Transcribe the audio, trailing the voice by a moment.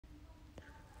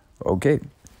Okay,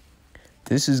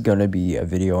 this is going to be a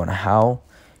video on how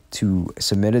to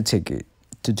submit a ticket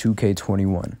to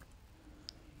 2K21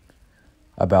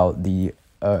 about the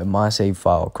my save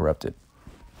file corrupted.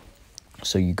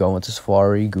 So you go into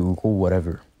Safari, Google,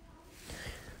 whatever.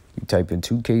 You type in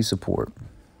 2K support.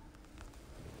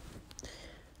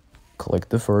 Click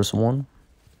the first one.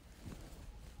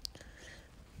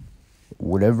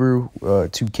 Whatever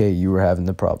 2K you were having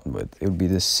the problem with, it would be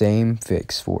the same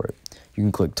fix for it. You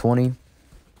can click 20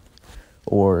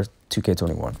 or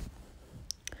 2K21.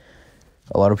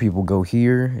 A lot of people go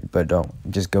here, but don't.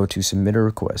 Just go to submit a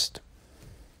request.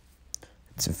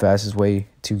 It's the fastest way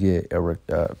to get a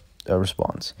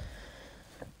response.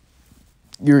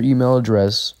 Your email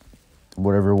address,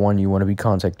 whatever one you want to be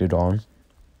contacted on.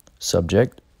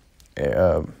 Subject,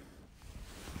 error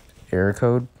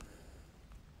code.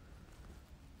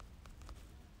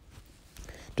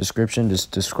 Description,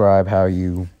 just describe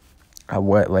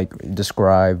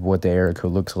describe what the error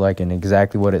code looks like and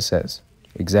exactly what it says.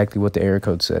 Exactly what the error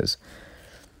code says.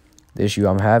 The issue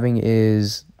I'm having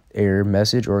is error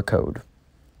message or code.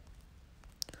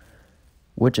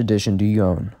 Which edition do you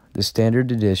own? The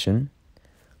standard edition,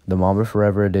 the Mamba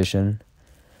Forever edition,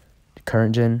 the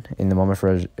current gen, and the Mamba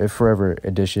Forever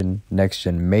edition next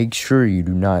gen. Make sure you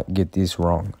do not get this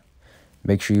wrong.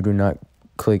 Make sure you do not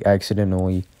click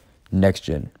accidentally next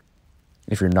gen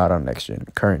if you're not on next gen.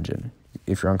 Current gen.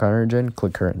 If you're on current gen,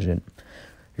 click current gen.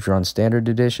 If you're on standard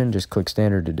edition, just click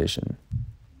standard edition.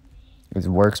 It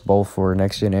works both for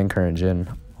next gen and current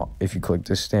gen if you click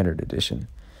the standard edition.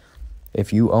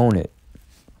 If you own it,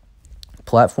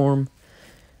 platform,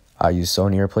 I use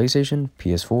Sony or PlayStation,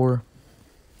 PS4,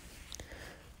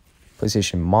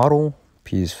 PlayStation model,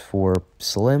 PS4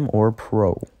 Slim or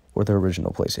Pro, or the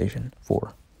original PlayStation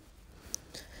 4.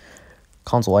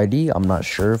 Console ID, I'm not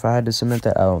sure if I had to submit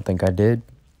that. I don't think I did.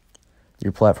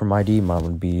 Your platform ID, mine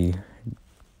would be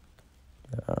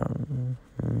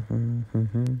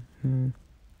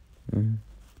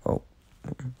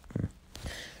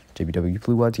JBW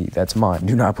Blue YT. That's mine.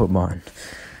 Do not put mine.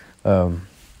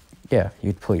 Yeah,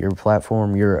 you'd put your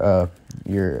platform, your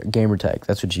gamer tag.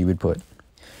 That's what you would put.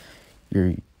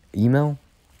 Your email,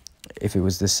 if it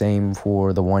was the same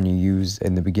for the one you used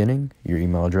in the beginning, your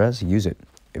email address, use it.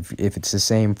 If it's the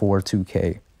same for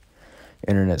 2K,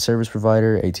 internet service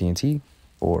provider, AT&T,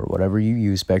 or whatever you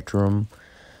use, Spectrum.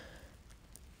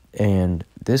 And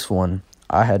this one,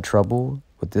 I had trouble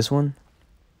with this one.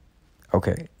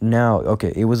 Okay,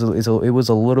 it was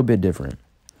a little bit different.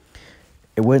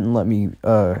 It wouldn't let me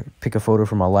pick a photo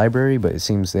from my library, but it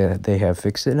seems that they have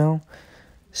fixed it now.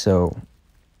 So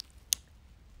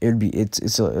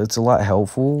it's a lot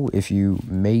helpful if you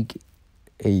make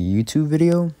a YouTube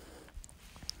video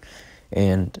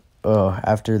and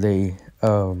after they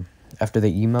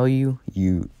email you,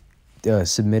 you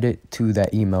submit it to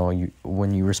that email.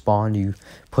 When you respond, you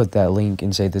put that link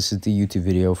and say this is the YouTube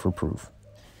video for proof.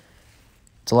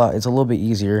 It's a little bit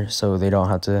easier, so they don't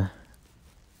have to,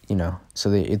 it's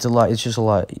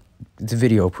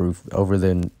video proof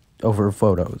over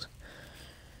photos.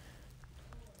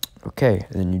 Okay,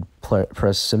 then you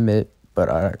press submit, but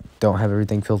I don't have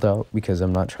everything filled out because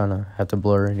I'm not trying to have to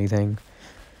blur anything.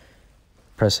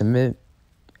 Press submit,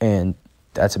 and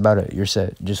that's about it. You're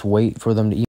set. Just wait for them to email.